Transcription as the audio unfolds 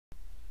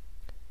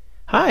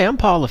Hi, I'm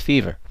Paul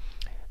Lefevre,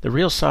 the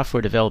Real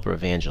Software Developer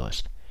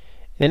Evangelist.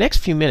 In the next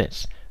few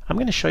minutes, I'm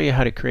going to show you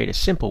how to create a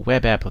simple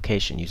web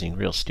application using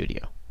Real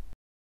Studio.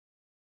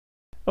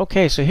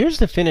 Okay, so here's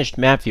the finished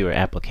MapViewer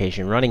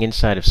application running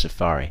inside of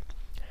Safari.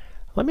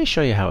 Let me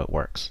show you how it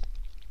works.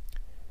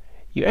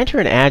 You enter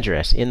an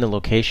address in the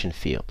location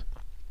field.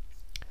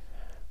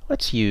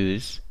 Let's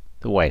use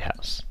the White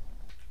House.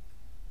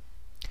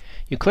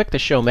 You click the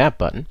Show Map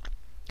button,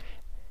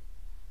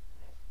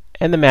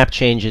 and the map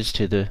changes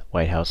to the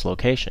White House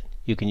location.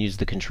 You can use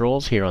the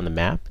controls here on the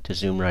map to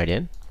zoom right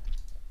in.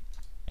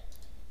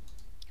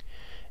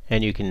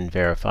 And you can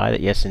verify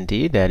that yes,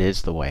 indeed, that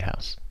is the White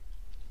House.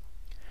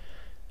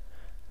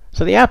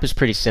 So the app is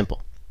pretty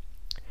simple.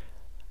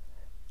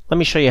 Let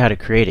me show you how to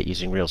create it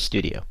using Real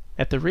Studio.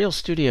 At the Real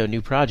Studio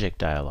New Project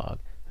dialog,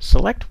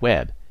 select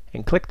Web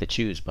and click the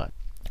Choose button.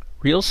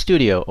 Real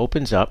Studio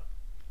opens up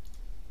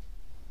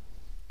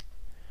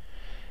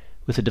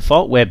with a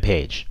default web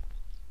page.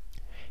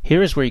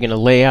 Here is where you're going to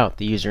lay out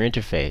the user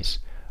interface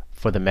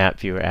for the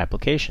MapViewer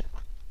application.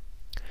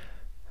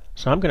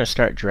 So I'm going to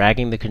start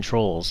dragging the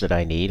controls that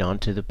I need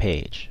onto the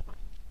page.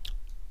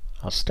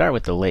 I'll start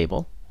with the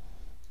label.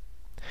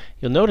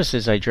 You'll notice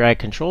as I drag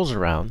controls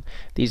around,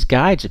 these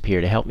guides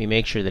appear to help me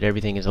make sure that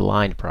everything is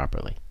aligned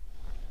properly.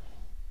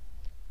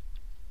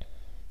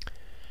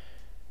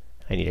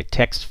 I need a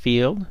text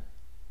field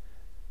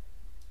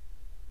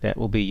that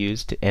will be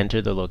used to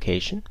enter the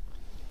location.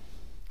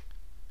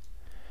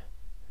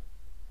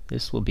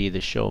 This will be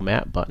the Show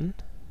Map button.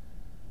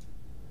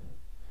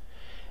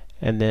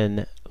 And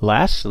then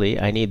lastly,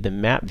 I need the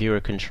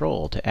MapViewer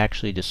control to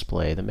actually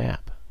display the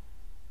map.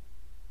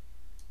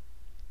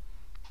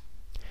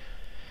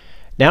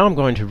 Now I'm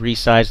going to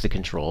resize the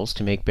controls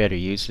to make better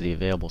use of the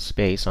available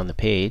space on the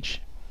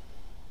page.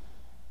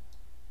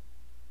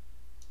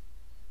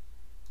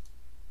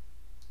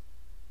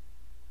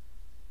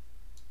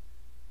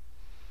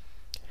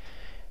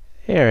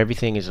 There,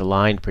 everything is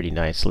aligned pretty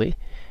nicely.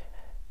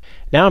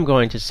 Now I'm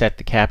going to set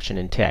the caption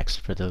and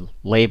text for the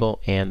label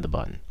and the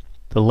button.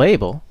 The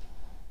label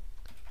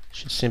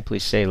should simply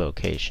say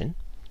location,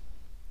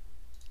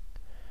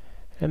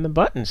 and the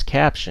button's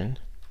caption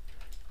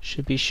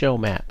should be Show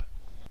Map.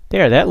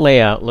 There, that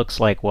layout looks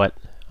like what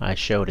I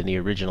showed in the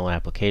original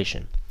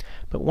application.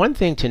 But one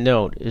thing to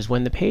note is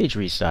when the page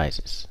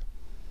resizes,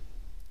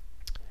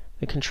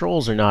 the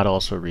controls are not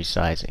also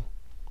resizing.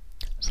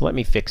 So let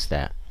me fix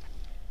that.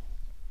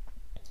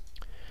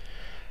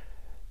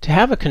 To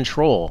have a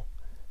control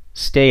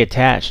stay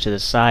attached to the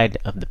side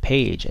of the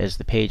page as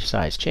the page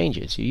size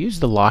changes, you use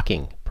the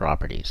locking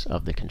properties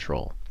of the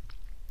control.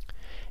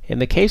 In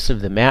the case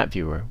of the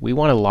MapViewer, we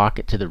want to lock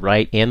it to the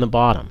right and the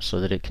bottom so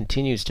that it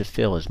continues to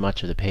fill as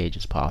much of the page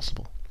as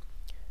possible.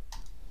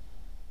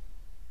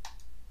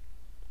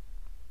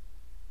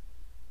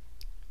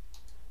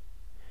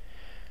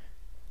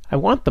 I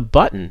want the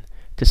button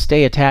to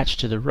stay attached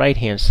to the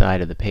right-hand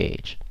side of the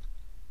page,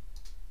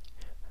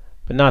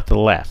 but not the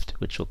left,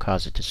 which will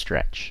cause it to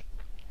stretch.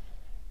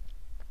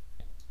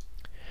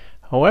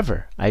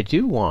 However, I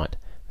do want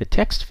the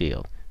text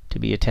field to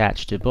be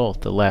attached to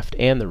both the left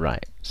and the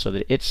right so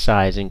that its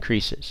size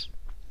increases.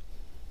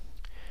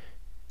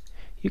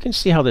 You can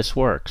see how this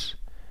works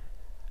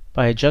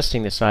by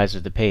adjusting the size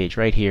of the page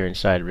right here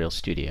inside Real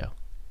Studio.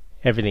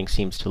 Everything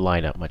seems to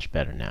line up much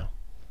better now.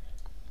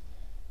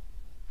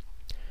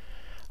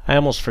 I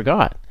almost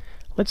forgot.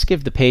 Let's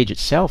give the page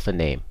itself a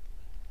name.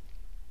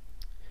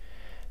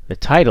 The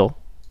title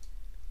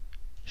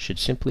should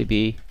simply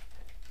be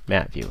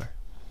MapViewer.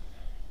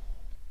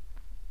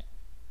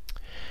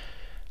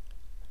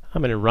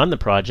 I'm going to run the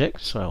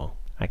project so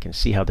I can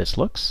see how this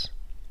looks.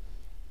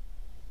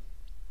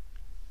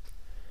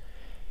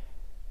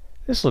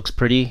 This looks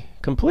pretty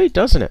complete,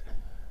 doesn't it?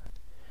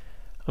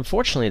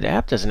 Unfortunately, the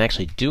app doesn't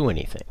actually do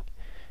anything.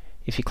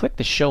 If you click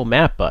the Show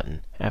Map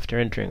button after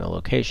entering a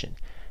location,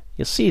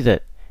 you'll see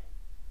that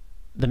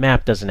the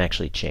map doesn't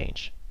actually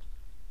change.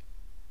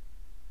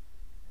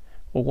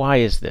 Well, why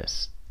is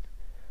this?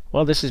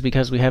 Well, this is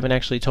because we haven't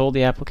actually told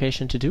the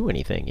application to do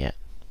anything yet.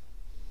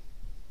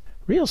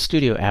 Real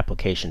Studio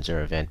applications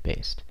are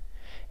event-based.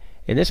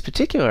 In this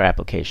particular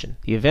application,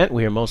 the event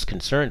we are most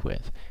concerned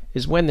with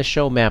is when the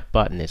Show Map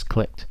button is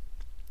clicked.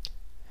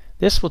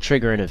 This will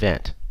trigger an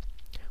event.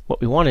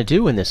 What we want to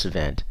do in this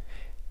event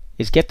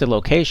is get the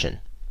location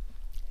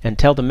and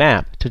tell the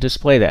map to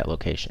display that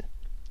location.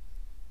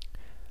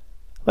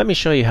 Let me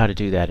show you how to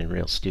do that in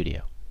Real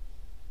Studio.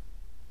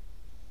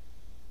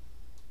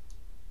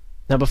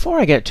 Now, before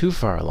I get too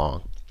far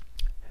along,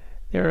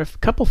 there are a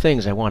couple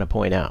things I want to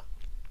point out.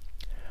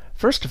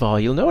 First of all,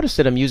 you'll notice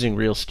that I'm using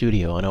Real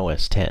Studio on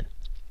OS X.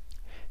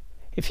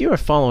 If you are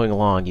following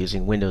along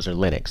using Windows or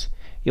Linux,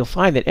 you'll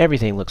find that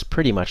everything looks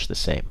pretty much the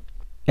same.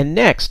 And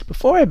next,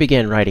 before I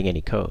begin writing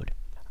any code,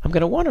 I'm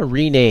going to want to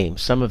rename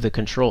some of the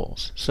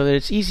controls so that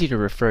it's easy to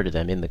refer to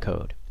them in the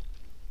code.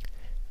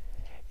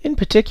 In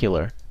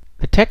particular,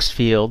 the text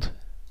field,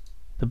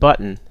 the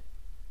button,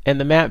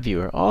 and the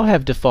MapViewer all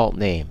have default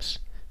names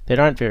that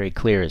aren't very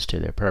clear as to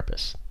their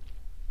purpose.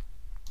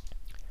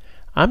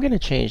 I'm going to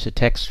change the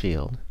text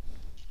field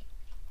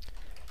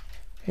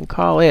and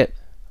call it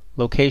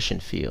location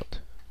field.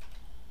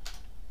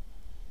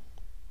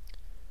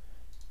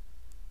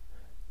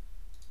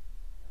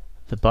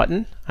 The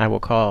button I will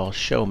call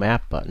Show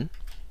Map Button.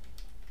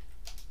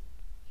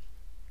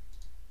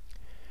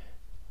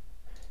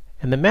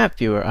 And the map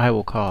viewer I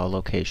will call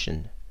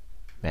Location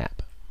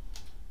Map.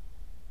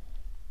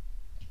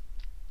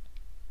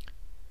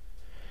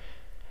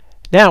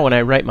 Now when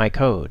I write my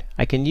code,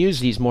 I can use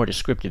these more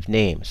descriptive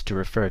names to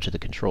refer to the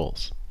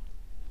controls.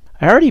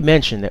 I already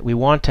mentioned that we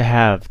want to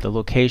have the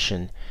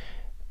location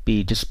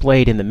be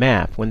displayed in the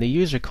map when the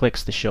user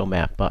clicks the Show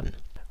Map button.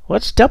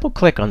 Let's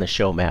double-click on the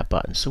Show Map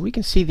button so we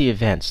can see the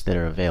events that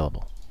are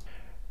available.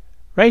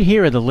 Right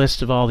here are the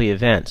list of all the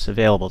events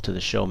available to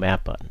the Show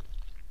Map button.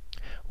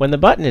 When the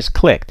button is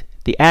clicked,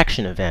 the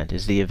action event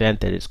is the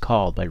event that is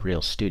called by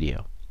Real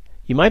Studio.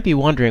 You might be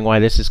wondering why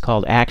this is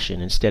called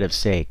action instead of,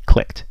 say,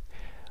 clicked.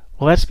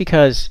 Well, that's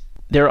because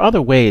there are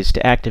other ways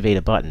to activate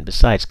a button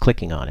besides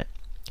clicking on it.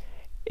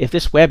 If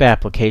this web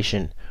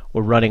application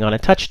were running on a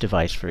touch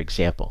device, for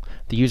example,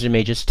 the user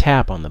may just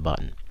tap on the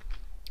button.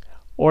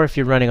 Or if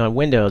you're running on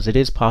Windows, it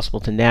is possible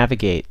to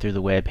navigate through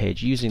the web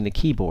page using the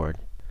keyboard.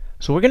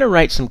 So we're going to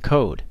write some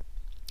code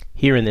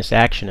here in this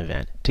action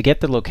event to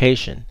get the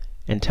location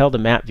and tell the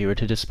map viewer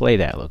to display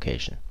that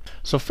location.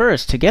 So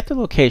first, to get the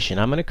location,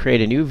 I'm going to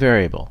create a new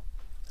variable.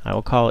 I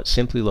will call it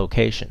simply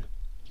location.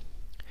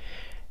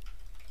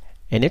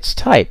 And its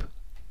type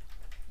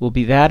will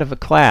be that of a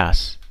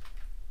class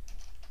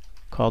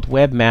called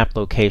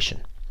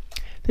WebMapLocation.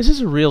 This is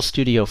a Real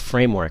Studio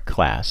Framework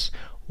class,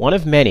 one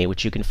of many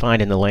which you can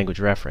find in the language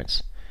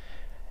reference.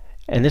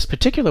 And this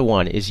particular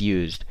one is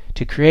used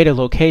to create a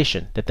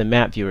location that the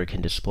map viewer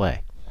can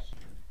display.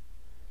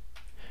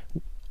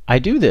 I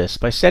do this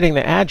by setting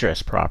the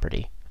address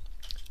property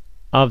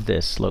of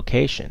this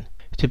location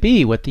to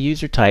be what the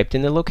user typed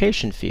in the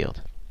location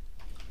field.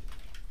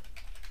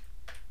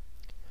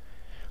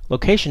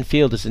 Location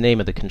field is the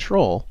name of the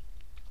control,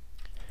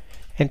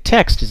 and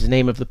text is the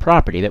name of the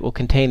property that will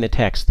contain the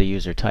text the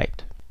user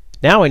typed.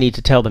 Now I need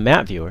to tell the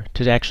map viewer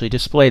to actually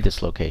display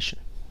this location.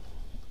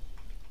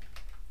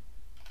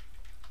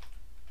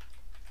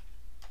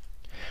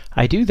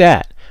 I do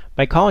that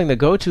by calling the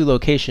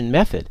goToLocation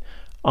method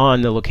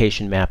on the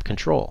location map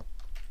control,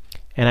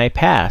 and I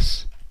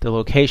pass the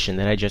location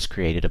that I just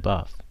created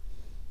above.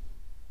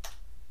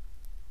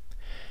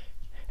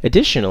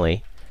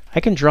 Additionally, I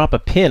can drop a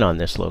pin on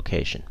this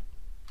location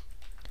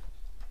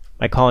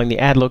by calling the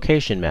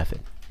addLocation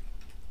method.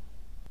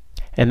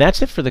 And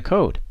that's it for the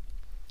code.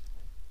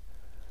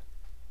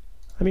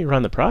 Let me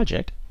run the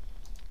project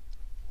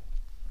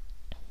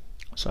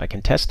so I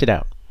can test it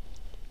out.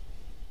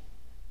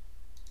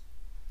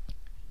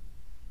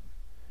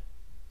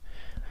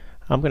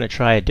 I'm going to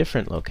try a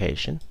different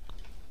location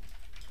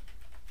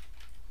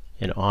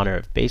in honor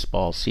of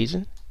baseball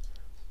season.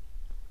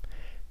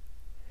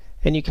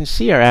 And you can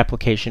see our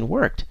application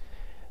worked.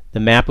 The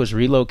map was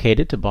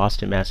relocated to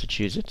Boston,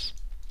 Massachusetts.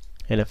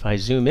 And if I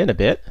zoom in a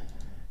bit,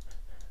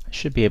 I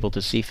should be able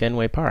to see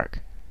Fenway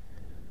Park.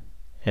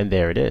 And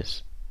there it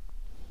is.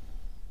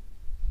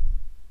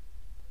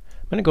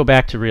 I'm going to go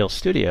back to Real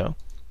Studio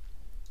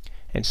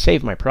and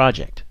save my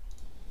project.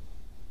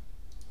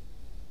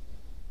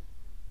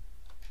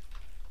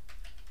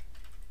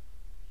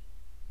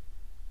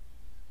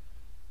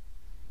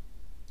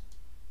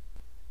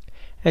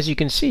 As you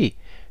can see,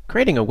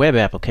 creating a web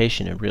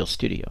application in Real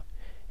Studio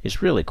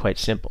is really quite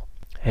simple.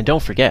 And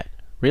don't forget,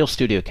 Real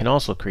Studio can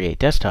also create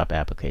desktop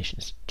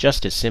applications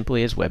just as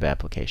simply as web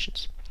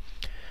applications.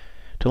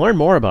 To learn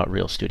more about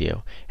Real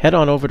Studio, head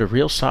on over to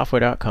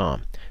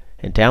realsoftware.com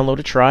and download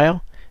a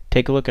trial,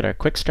 take a look at our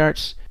quick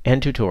starts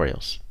and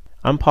tutorials.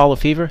 I'm Paul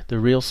Lefevre, the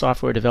Real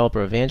Software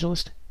Developer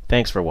Evangelist.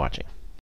 Thanks for watching.